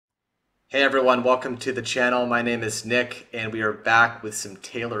Hey everyone, welcome to the channel. My name is Nick and we are back with some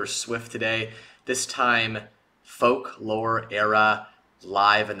Taylor Swift today. This time, Folklore era,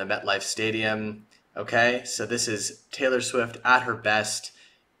 live in the MetLife Stadium. Okay, so this is Taylor Swift at her best,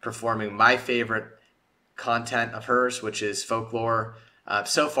 performing my favorite content of hers, which is Folklore.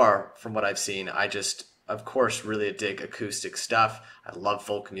 So far, from what I've seen, I just, of course, really dig acoustic stuff. I love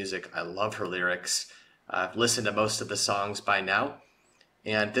folk music. I love her lyrics. I've listened to most of the songs by now.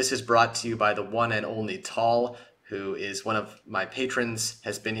 And this is brought to you by the one and only Tall, who is one of my patrons,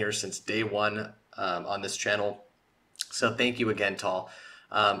 has been here since day one on this channel. So thank you again, Tall.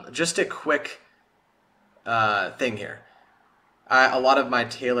 Just a quick thing here. A lot of my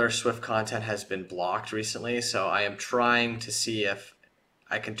Taylor Swift content has been blocked recently, so I am trying to see if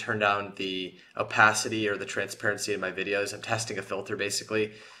I can turn down the opacity or the transparency of my videos. I'm testing a filter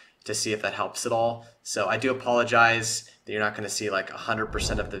basically to see if that helps at all. So I do apologize that you're not going to see like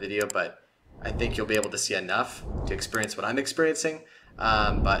 100% of the video, but I think you'll be able to see enough to experience what I'm experiencing.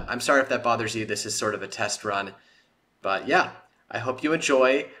 But I'm sorry if that bothers you. This is sort of a test run. But yeah, I hope you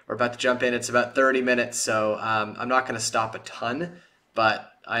enjoy. We're about to jump in. It's about 30 minutes, so I'm not going to stop a ton,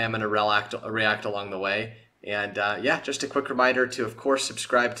 but I am going to react along the way. And yeah, just a quick reminder to, of course,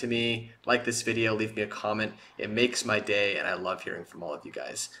 subscribe to me, like this video, leave me a comment. It makes my day, and I love hearing from all of you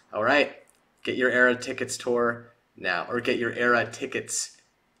guys. All right, get your Era Tickets tour now, or get your Era tickets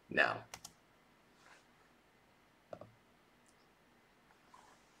now.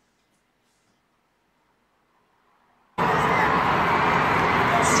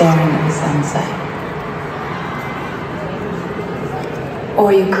 Staring at the sunset.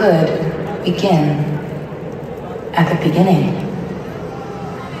 Or you could begin at the beginning.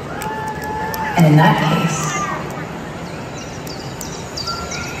 And in that case,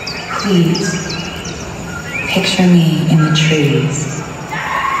 please picture me in the trees.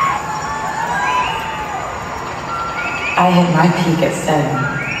 I hit my peak at 7.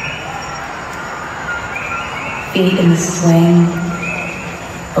 Feet in the swing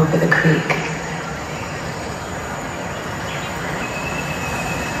over the creek.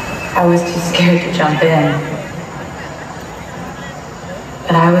 I was too scared to jump in.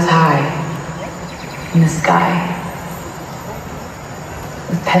 But I was high in the sky,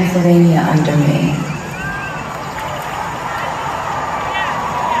 with Pennsylvania under me.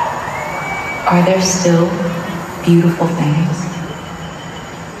 Are there still beautiful things?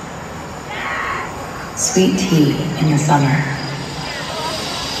 Sweet tea in the summer.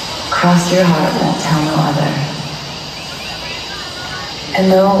 Cross your heart, won't tell no other. And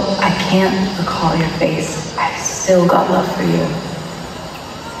though I can't recall your face, I've still got love for you.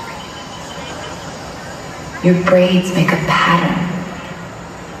 Your braids make a pattern.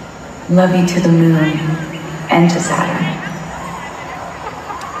 Love you to the moon and to Saturn.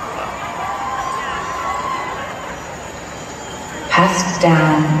 Passed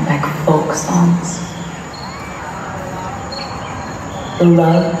down like folk songs. The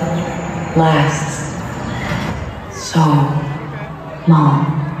love lasts so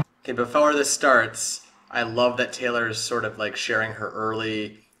long. Okay, before this starts, I love that Taylor is sort of like sharing her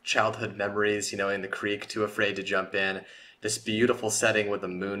early childhood memories, you know, in the creek, too afraid to jump in. This beautiful setting with the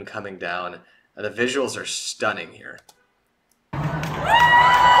moon coming down. The visuals are stunning here.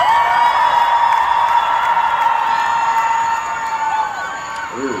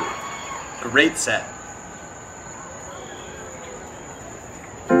 Ooh, great set.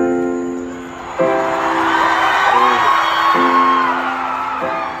 Ooh.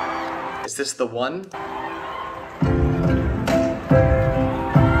 Is this the one?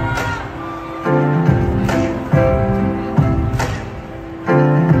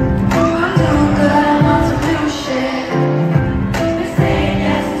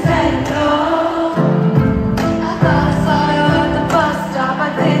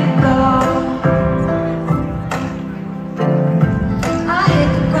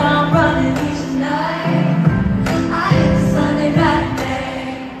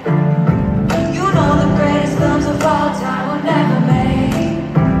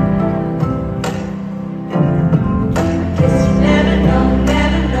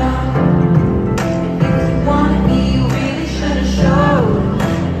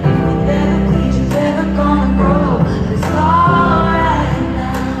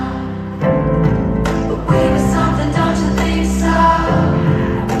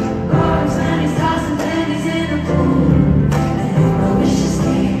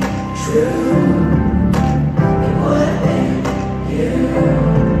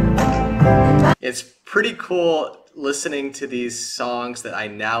 It's pretty cool listening to these songs that I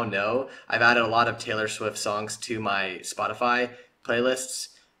now know. I've added a lot of Taylor Swift songs to my Spotify playlists,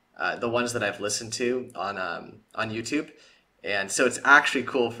 the ones that I've listened to on YouTube. And so it's actually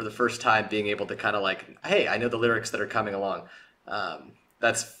cool for the first time being able to kind of like, hey, I know the lyrics that are coming along.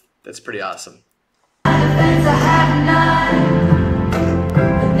 That's pretty awesome.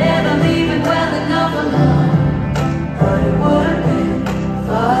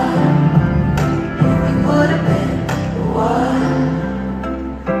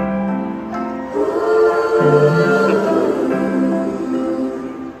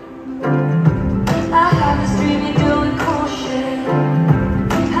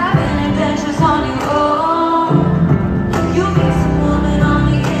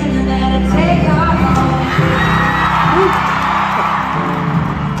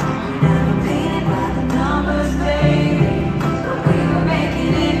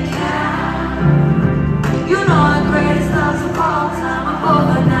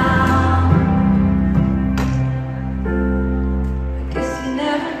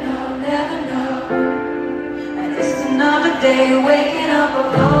 Day waking up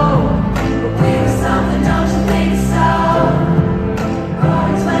alone, but we were something, don't you think so?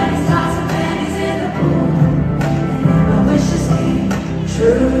 Rolling 20s, tossing pennies in the pool, and if my wishes came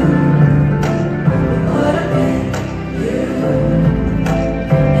true, it would have been you.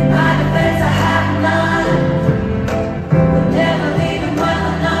 In my defense, I have none, but never leaving well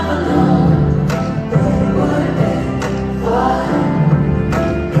enough alone. But it would have been fun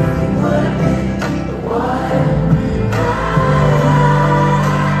if you would have been the one.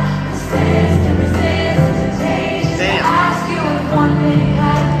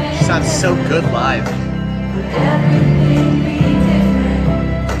 She sounds so good live. Would everything be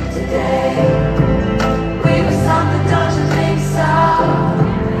different today? We were something, don't you think so?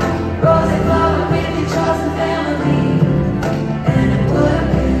 Rose flowing with your chosen family, and it would have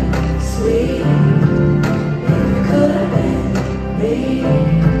been sweet if it could have been me.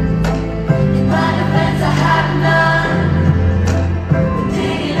 In my defense, I have none, but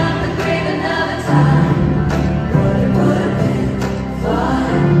digging up the grave another time. But it would have been fun.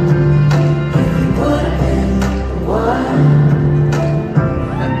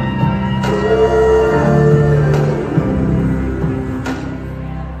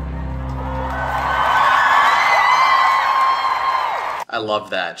 I love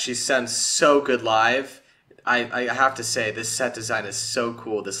that. She sounds so good live. I have to say, this set design is so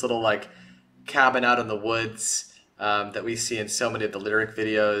cool. This little like cabin out in the woods that we see in so many of the lyric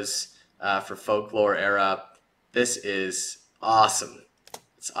videos for Folklore era. This is awesome.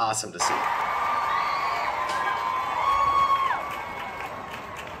 It's awesome to see.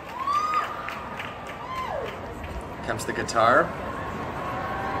 Comes the guitar.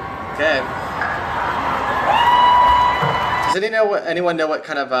 Okay. Does anyone know what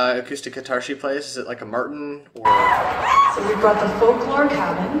kind of acoustic guitar she plays? Is it like a Martin or? So we brought the Folklore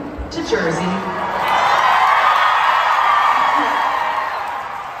cabin to Jersey.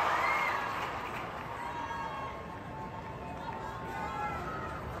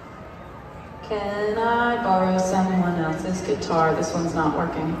 Can I borrow someone else's guitar? This one's not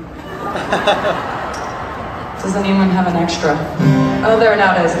working. Does anyone have an extra? Oh, there,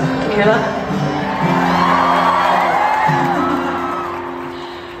 now it is. Can you hear that?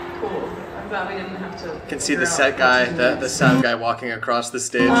 Cool. I'm glad we didn't have to. You can see the set guy, the sound guy walking across the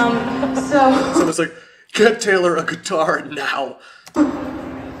stage. Someone's like, get Taylor a guitar now.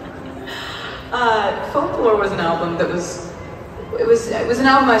 Folklore was an album that was. It was an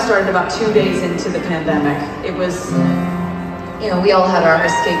album I started about 2 days into the pandemic. It was, you know, we all had our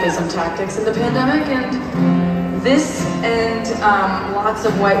escapism tactics in the pandemic, and this and lots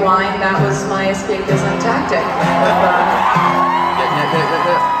of white wine, that was my escapism tactic.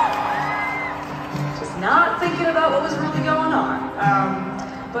 Just not thinking about what was really going on.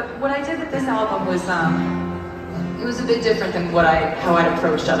 But what I did with this album was, it was a bit different than how I'd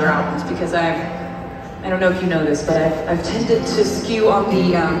approached other albums, because I don't know if you know this, but I've tended to skew on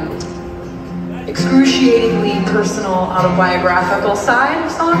the excruciatingly personal, autobiographical side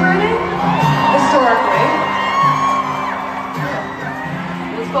of songwriting, historically.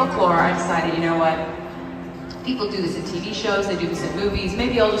 With Folklore, I decided, you know what, people do this in TV shows, they do this in movies,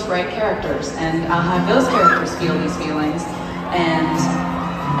 maybe I'll just write characters, and I'll have those characters feel these feelings, and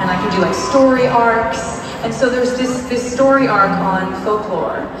I can do like story arcs. And so there's this story arc on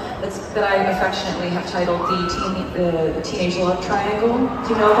Folklore that I affectionately have titled the Teenage Love Triangle.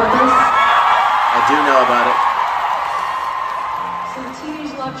 Do you know about this? I do know about it. So the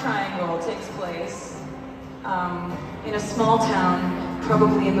Teenage Love Triangle takes place in a small town,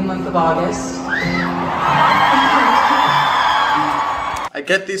 probably in the month of August. I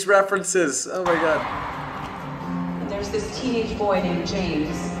get these references. Oh my god. And there's this teenage boy named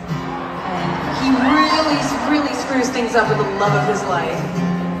James. he really screws things up with the love of his life.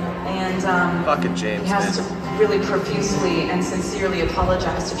 And Fucking James, he has to really profusely and sincerely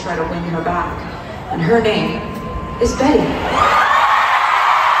apologize to try to win her back. And her name is Betty.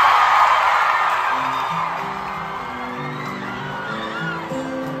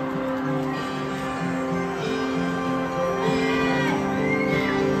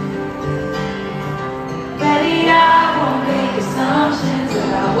 Betty, I won't make assumptions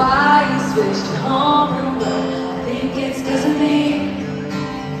about why you switched to homeroom, but I think it's 'cause of me.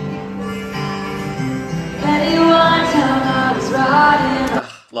 Betty, one time I was riding. Ugh,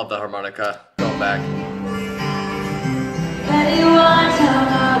 love the harmonica. Going back. Betty, one time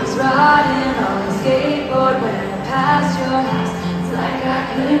I was riding on a skateboard when I passed your house. It's like I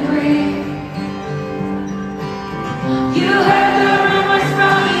couldn't breathe. You heard the rumors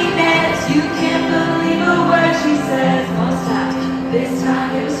from Inez. You can't believe a word she says most times. This time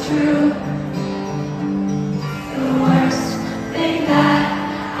it was true. The worst thing that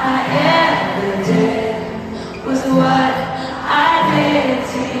I ever did was what I did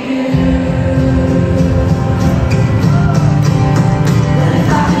to you. But if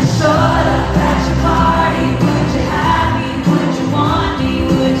I just showed up at your party, would you have me? Would you want me?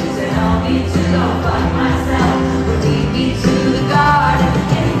 Would you tell me to go fuck myself? Would lead me to the garden?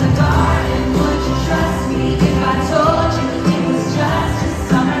 In the garden, would you trust me if I told you it was just a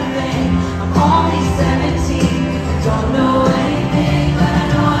summer thing? I'm only 17, don't know anything, but I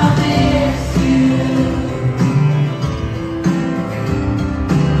know I miss you.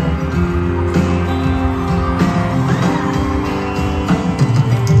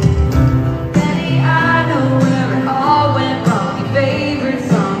 Betty, I know where it all went wrong. Your favorite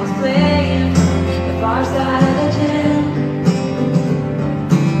song was playing from the far side of the gym.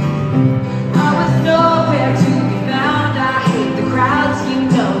 I was nowhere to be found. I hate the crowds, you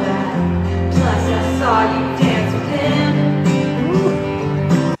know that. Plus I saw you dance with him.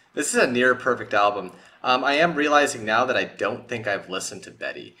 This is a near perfect album. I am realizing now that I don't think I've listened to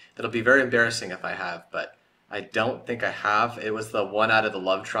Betty. That'll be very embarrassing if I have, but I don't think I have. It was the one out of the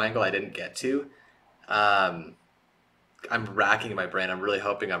love triangle I didn't get to. I'm racking my brain. I'm really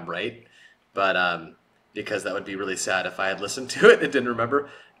hoping I'm right, but because that would be really sad if I had listened to it and didn't remember.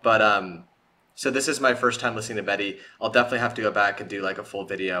 But so this is my first time listening to Betty. I'll definitely have to go back and do like a full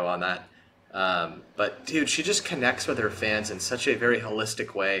video on that. But dude, she just connects with her fans in such a very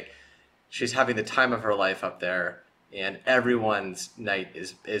holistic way. She's having the time of her life up there, and everyone's night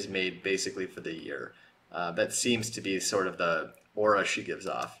is made basically for the year. That seems to be sort of the aura she gives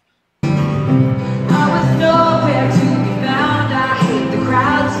off. I was nowhere to be found. I hate the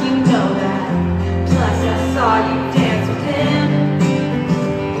crowds, you know that. Plus I saw you dance with him.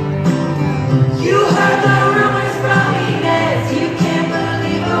 You heard the rumors from Inez. You can't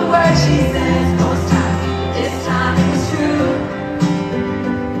believe a word she says most times, but this time it was true.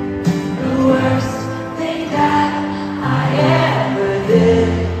 The worst thing that I ever did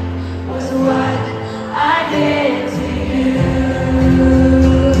was what I did to you.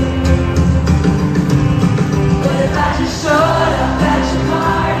 But if I just showed up at your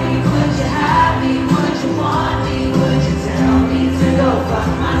party, would you have me? Would you want me? Would you tell me to go fuck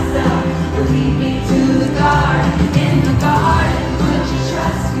myself? Would lead me to the garden? In the garden, would you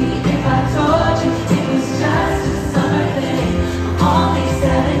trust me if I told you it was just a summer thing? I'm only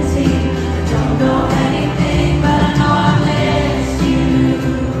 17, I don't know anything, but I know I miss you.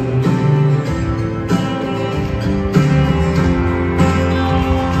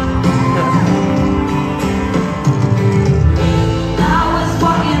 I was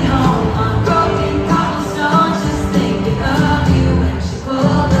walking home on broken cobblestones, just thinking of you when she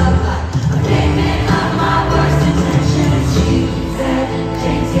pulled up like a pavement of my worst intentions. She said,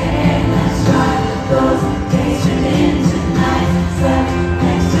 James, get in, let's drive. Those days turned into nights. Slept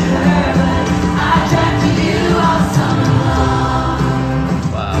next to her, but I dreamt of you all summer long.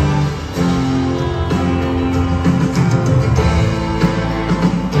 Wow.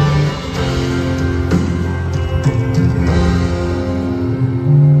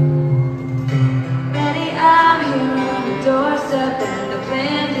 Betty, I'm here on the doorstep, and I've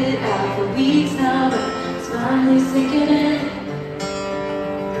planned it out for weeks now, but it's finally sinking in.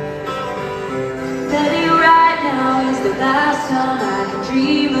 Betty, right now is the last time I can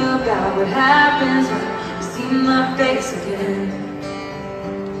dream about what happens when you see my face again.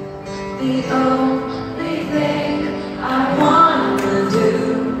 The only thing I wanna do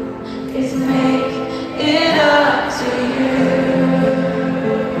is make it up to you.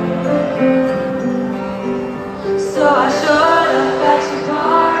 So I showed up at your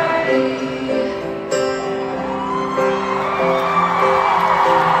party.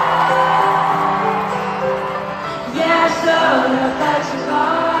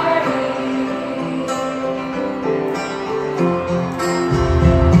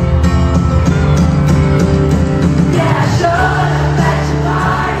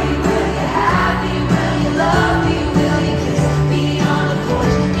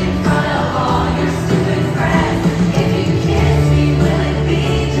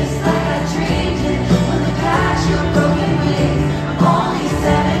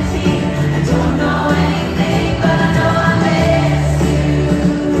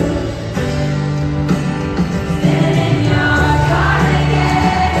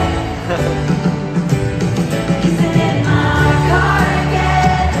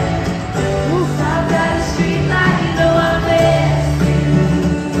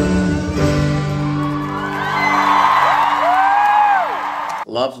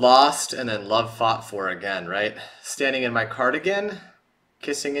 lost and then love fought for again, right? Standing in my cardigan,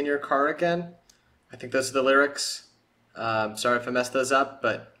 kissing in your car again. I think those are the lyrics. Sorry if I messed those up,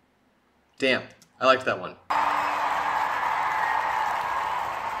 but damn, I liked that one.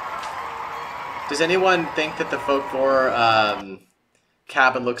 Does anyone think that the Folklore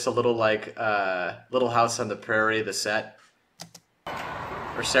cabin looks a little like Little House on the Prairie, the set?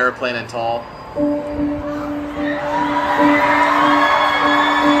 Or Sarah Plain and Tall?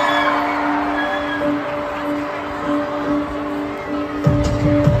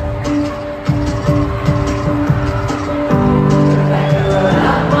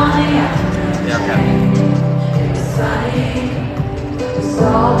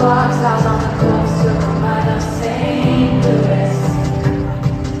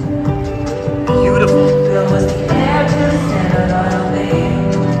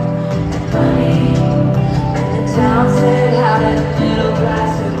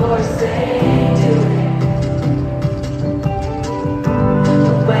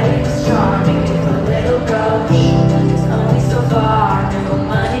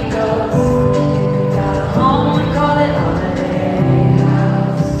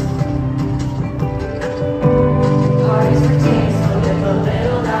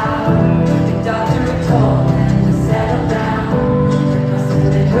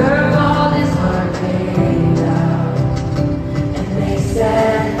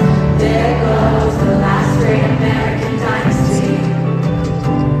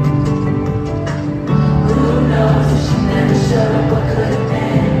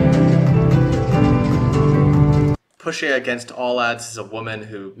 Pusha against all odds is a woman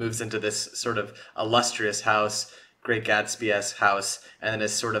who moves into this sort of illustrious house, Great Gatsby-esque house, and then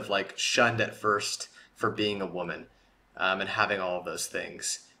is sort of like shunned at first for being a woman and having all of those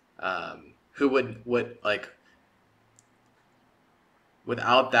things. Who would like,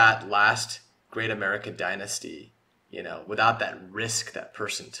 without that last great American dynasty, you know, without that risk that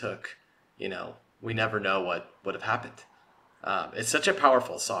person took, you know, we never know what would have happened. It's such a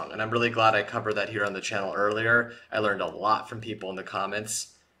powerful song, and I'm really glad I covered that here on the channel earlier. I learned a lot from people in the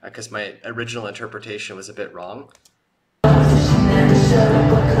comments because my original interpretation was a bit wrong. There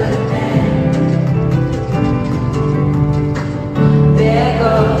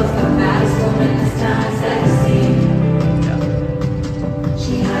goes the baddest woman this time has ever seen.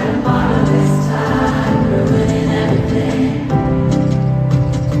 She had a marvelous time, ruining everything.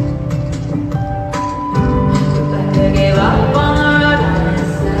 Rebecca gave up on the road and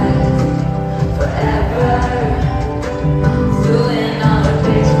said, forever. Suing all her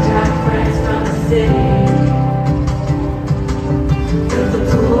big crack friends from the city. Filled the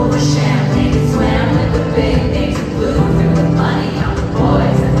pool with champagne and swam with the big names and blew through the money on the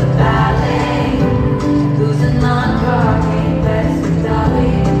boys and the ballet. Losing on parking bets with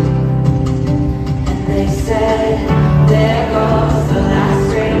Dolly. And they said, there goes the last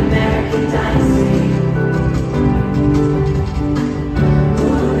great American dynasty. Who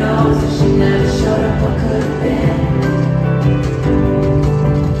knows if she never showed up what could have been.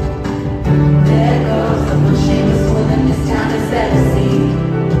 There goes the most shameless woman this town has ever seen.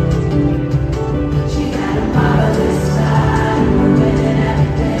 She had a marvelous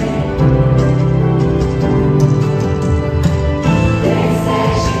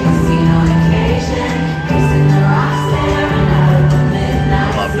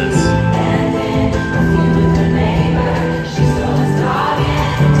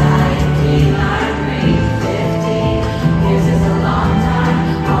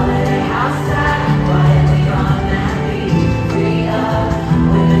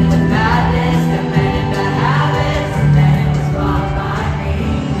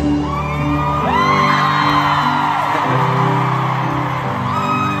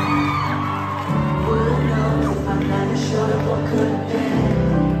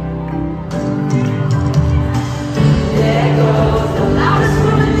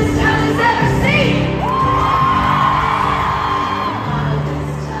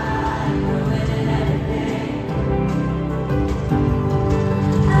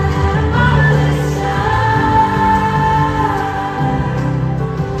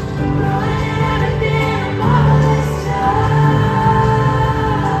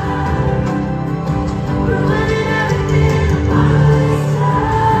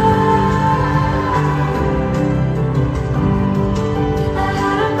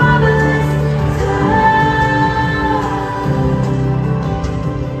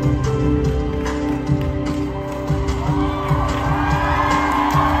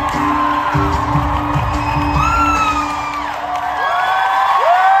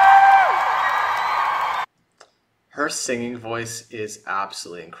singing voice is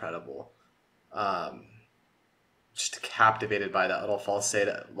absolutely incredible. Just captivated by that little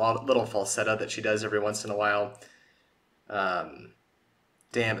falsetto that she does every once in a while.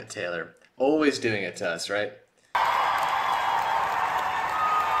 Damn it, Taylor. Always doing it to us, right?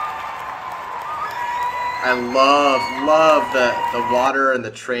 I love the water and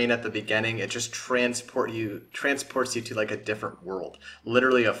the train at the beginning. It just transports you to like a different world,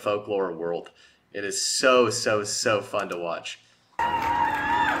 literally a folklore world. It is so fun to watch.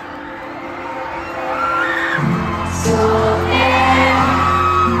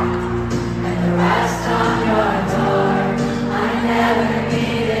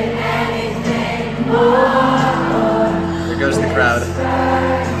 There goes the crowd.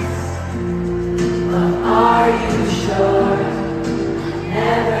 Are you sure?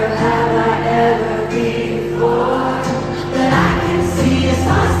 Never have I ever before. But I can see it's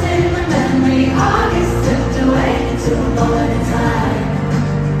lost in the memory. August slipped away into a moment in time.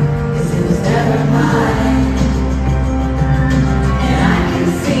 'Cause it was never mine. And I can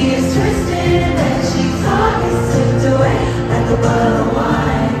see it's twisted in bed sheets. August slipped away like a bottle of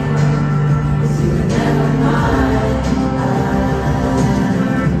wine. 'Cause you were never mine.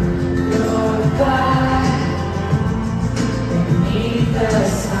 You're back. The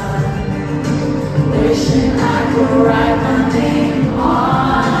sun, wishing I could write my name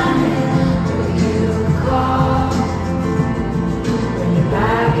on it. Will you call when you're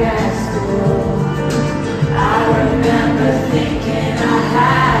back at school? I remember thinking I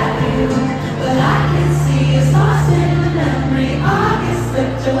had you, but I can see it's lost in the memory. August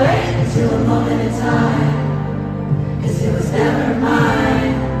slipped away into a moment in time, 'cause it was never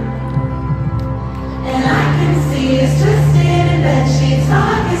mine. And I can see it's twisted in bed sheets.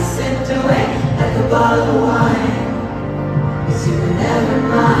 August slipped away like a bottle of wine. 'Cause you were never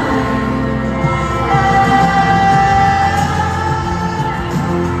mine.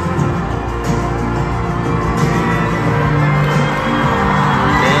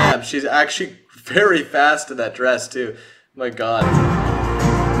 Damn, she's actually very fast in that dress too. My God.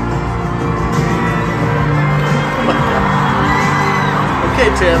 Oh my God. Okay,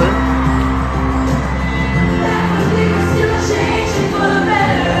 Taylor.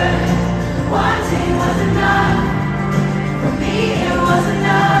 Wanting was enough. For me it was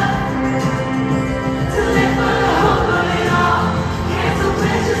enough. To live for the hope of it all. Cancel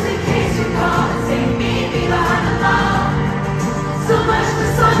plans just in case you call. And say meet me behind the law. So much for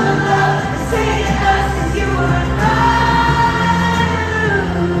song of love. And say it us 'cause you were mine.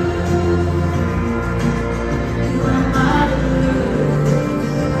 You were mine.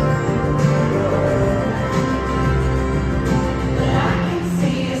 But I can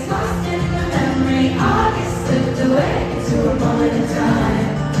see it's lost in the memory. August slipped away into a moment in time.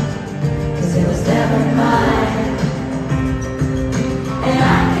 'Cause it was never mine. And I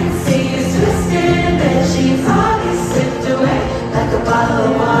can see it's twisted in bed sheets. August slipped away like a bottle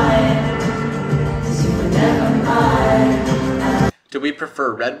of wine. 'Cause you were never mine. Do we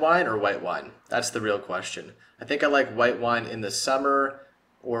prefer red wine or white wine? That's the real question. I think I like white wine in the summer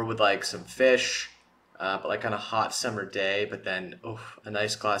or with like some fish, but like on a hot summer day. But then a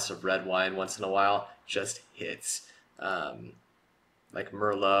nice glass of red wine once in a while just hits. Like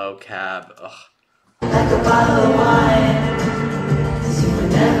Merlot, Cab. Ugh. Like a bottle of wine. 'Cause you were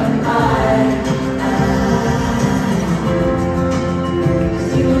never mine.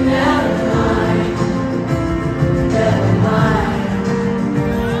 'Cause you were never mine. Never mine.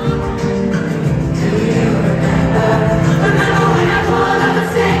 Do you remember? Remember when I pulled up and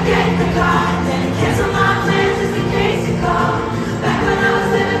said get in the car? Then cancel my plans just in case you call. Back when I was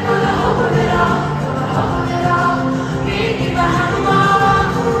living for the hope of it all. For the hope of it all. Meet me behind the wall.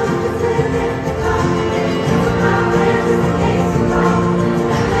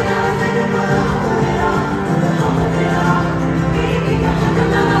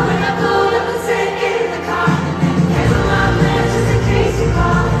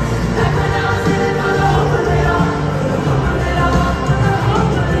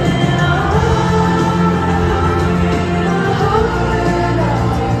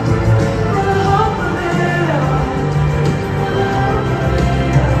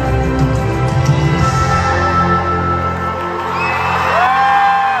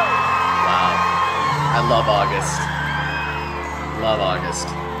 Love August. Love August.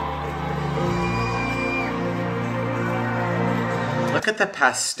 Look at the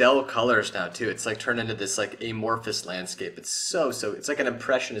pastel colors now too. It's like turned into this like amorphous landscape. It's so it's like an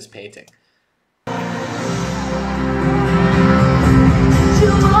impressionist painting. Don't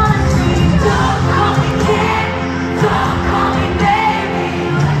call me baby.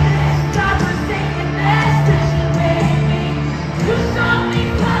 God was thinking best that you made.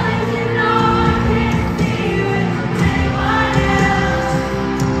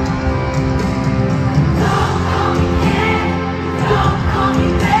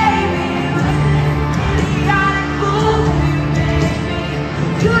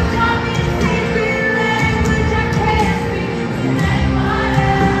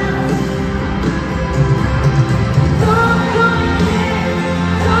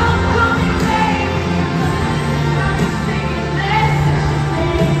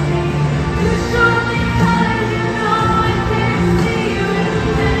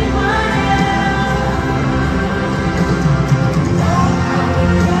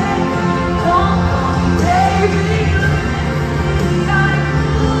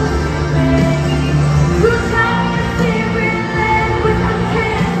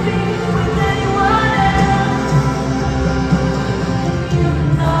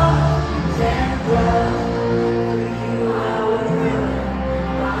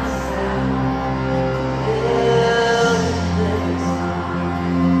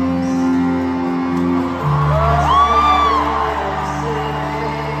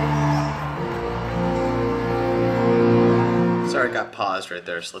 fast right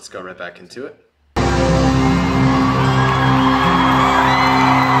there, so let's go right back into it.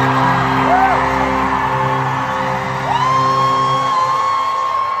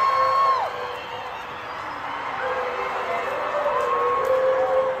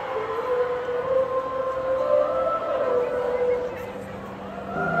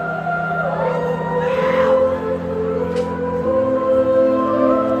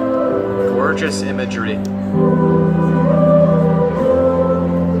 Gorgeous imagery. We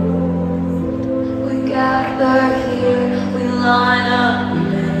gather here, we line up, we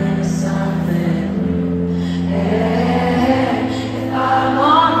make something. Hey, if I'm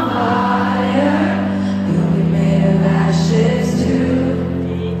on fire, you'll be made of ashes too.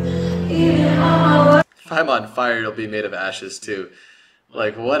 Even on my worst If I'm on fire, you'll be made of ashes too.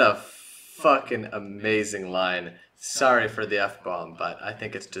 Like, what a fucking amazing line. Sorry for the F-bomb, but I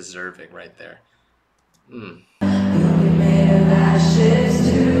think it's deserving right there. you'll be made of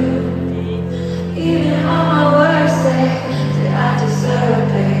ashes too. Even on my worst day, did I deserve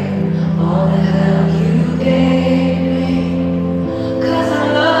pain? All the hell you gave me. 'Cause I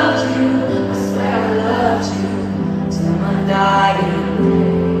loved you, I swear I loved you, till my dying day.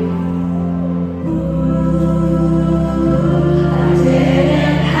 I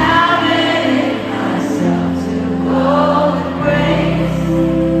didn't have it in myself to go with grace.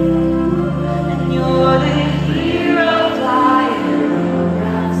 And you're the hero flying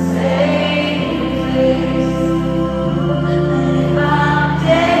around saving place. And if I'm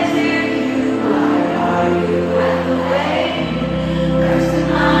dead to you, why are you at the wake? Cursing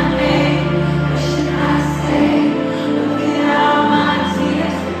my name, wishing I stayed. Look at how my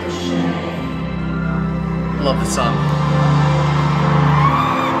tears ricochet. Love the song.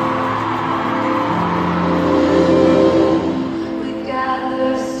 We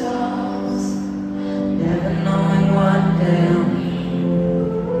gather stones, never knowing what they'll mean.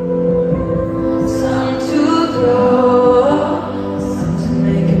 Some to throw, some to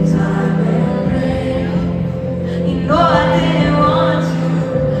make in time and rain. You know I didn't want to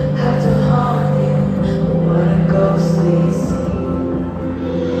have to haunt you, but what a ghostly scene.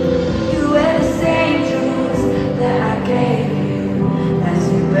 You wear the same jewels that I gave you as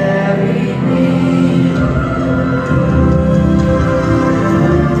you buried me.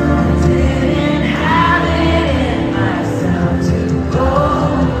 Didn't have it in myself to go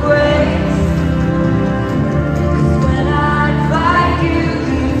with grace. 'Cause when I'd fight you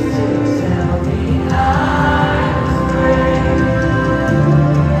used to tell me I was brave.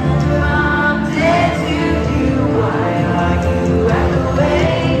 And if I'm dead to you, why are you at the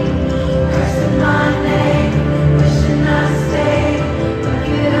wake? Cursing my name, wishing I stayed. Look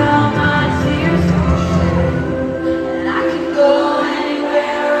at how my tears ricochet. And I can go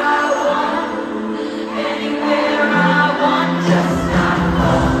anywhere I want, just not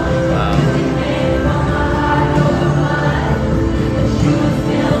home. You can name on my heart or mine, but you would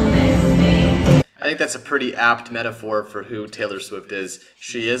still miss me. I think that's a pretty apt metaphor for who Taylor Swift is.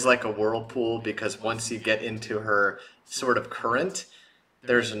 She is like a whirlpool because once you get into her sort of current,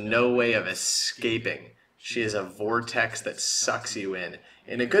 there's no way of escaping. She is a vortex that sucks you in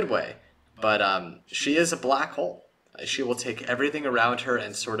a good way. But she is a black hole. She will take everything around her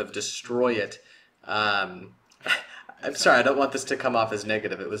and sort of destroy it. I'm sorry, I don't want this to come off as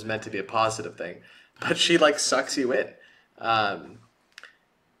negative. It was meant to be a positive thing. But she like sucks you in.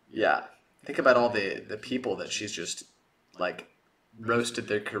 Yeah. Think about all the people that she's just like roasted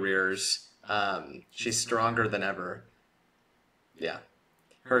their careers. She's stronger than ever. Yeah.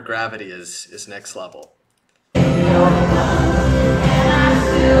 Her gravity is next level. And I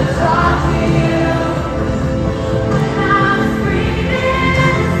still talk to you when I'm breathing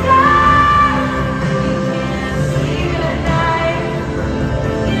in the sky. You can't sleep at night.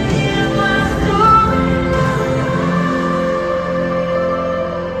 You hear my story.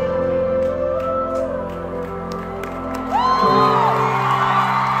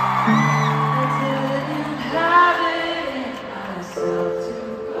 I didn't have it in myself to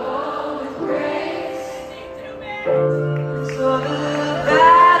go with grace.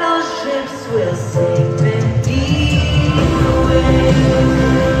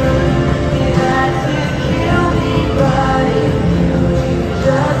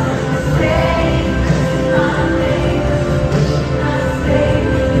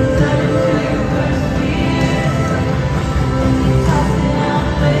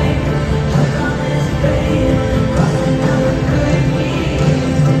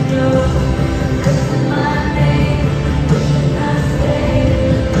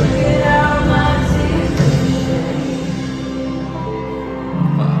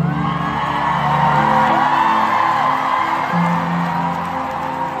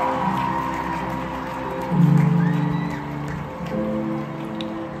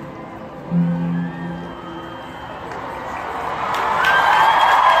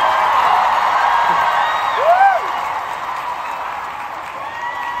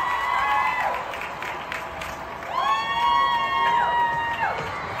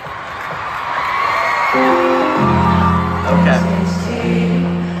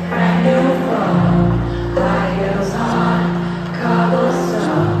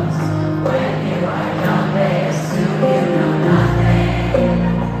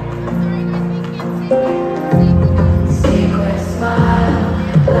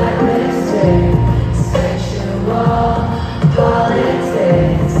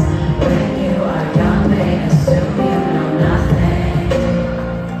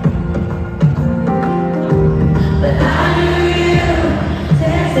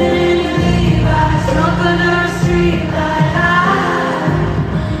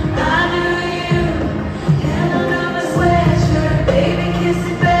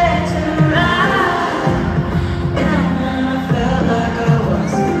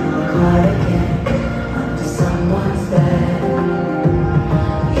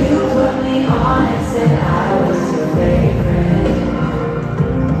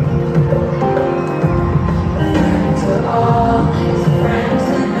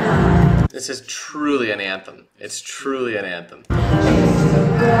 This is truly an anthem. It's truly an anthem.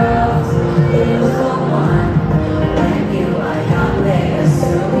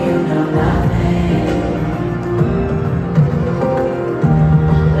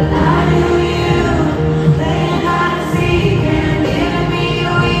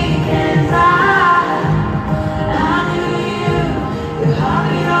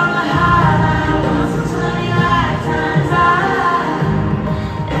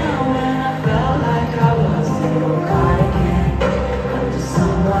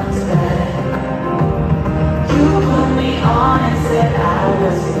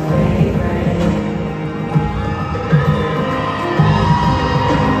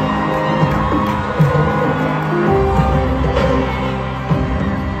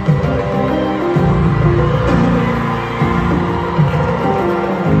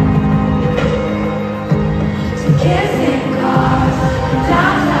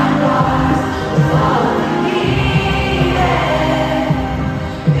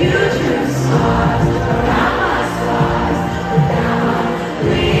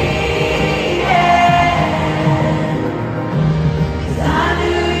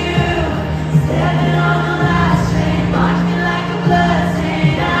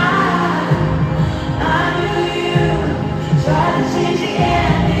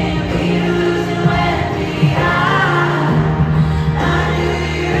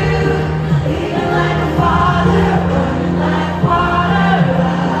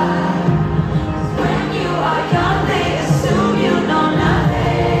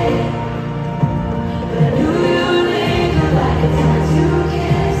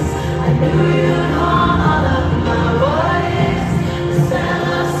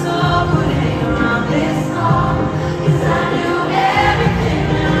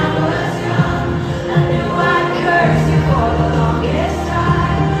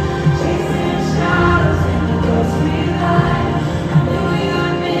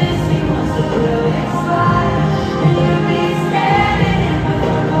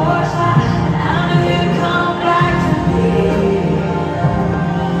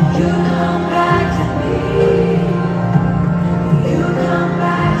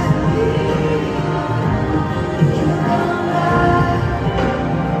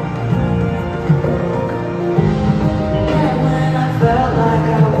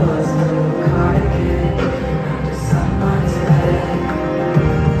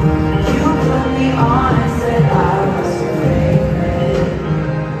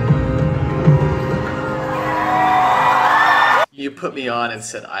 You put me on and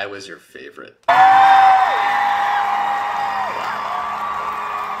said I was your favorite. The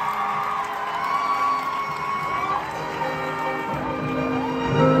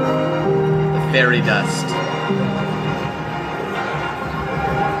fairy dust.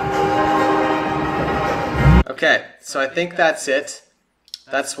 Okay, so I think that's it.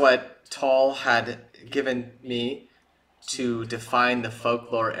 That's what Tall had given me to define the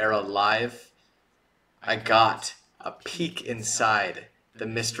Folklore era live. I got a peek inside the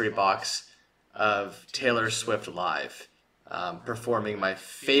mystery box of Taylor Swift live, performing my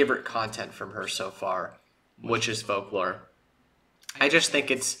favorite content from her so far, which is Folklore. I just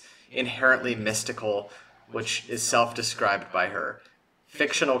think it's inherently mystical, which is self-described by her.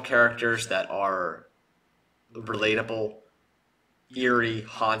 Fictional characters that are relatable, eerie,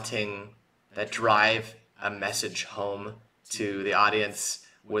 haunting, that drive a message home to the audience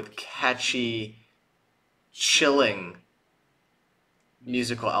with catchy, chilling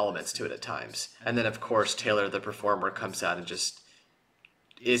musical elements to it at times. And then, of course, Taylor, the performer, comes out and just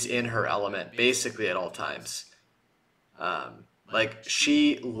is in her element basically at all times. Like,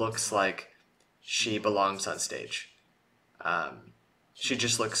 she looks like she belongs on stage. She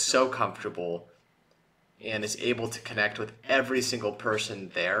just looks so comfortable and is able to connect with every single person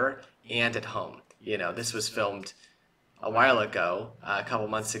there and at home. You know, this was filmed a while ago, a couple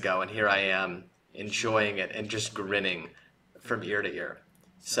months ago, and here I am enjoying it and just grinning from ear to ear.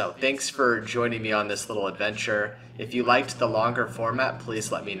 So thanks for joining me on this little adventure. If you liked the longer format,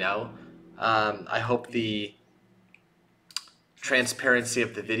 please let me know. I hope the transparency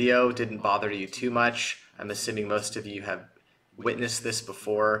of the video didn't bother you too much. I'm assuming most of you have witnessed this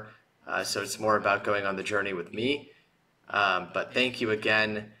before, so it's more about going on the journey with me. But thank you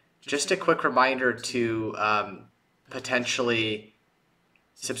again. Just a quick reminder to potentially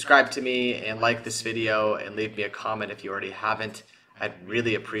subscribe to me and like this video and leave me a comment if you already haven't. I'd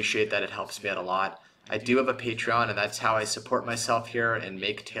really appreciate that. It helps me out a lot. I do have a Patreon, and that's how I support myself here and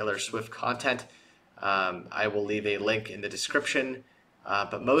make Taylor Swift content. I will leave a link in the description.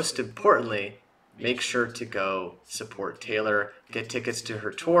 But most importantly, make sure to go support Taylor, get tickets to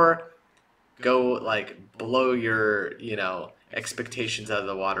her tour, go like blow your expectations out of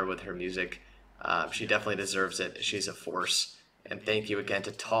the water with her music. She definitely deserves it. She's a force. And thank you again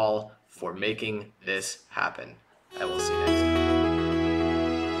to Tall for making this happen.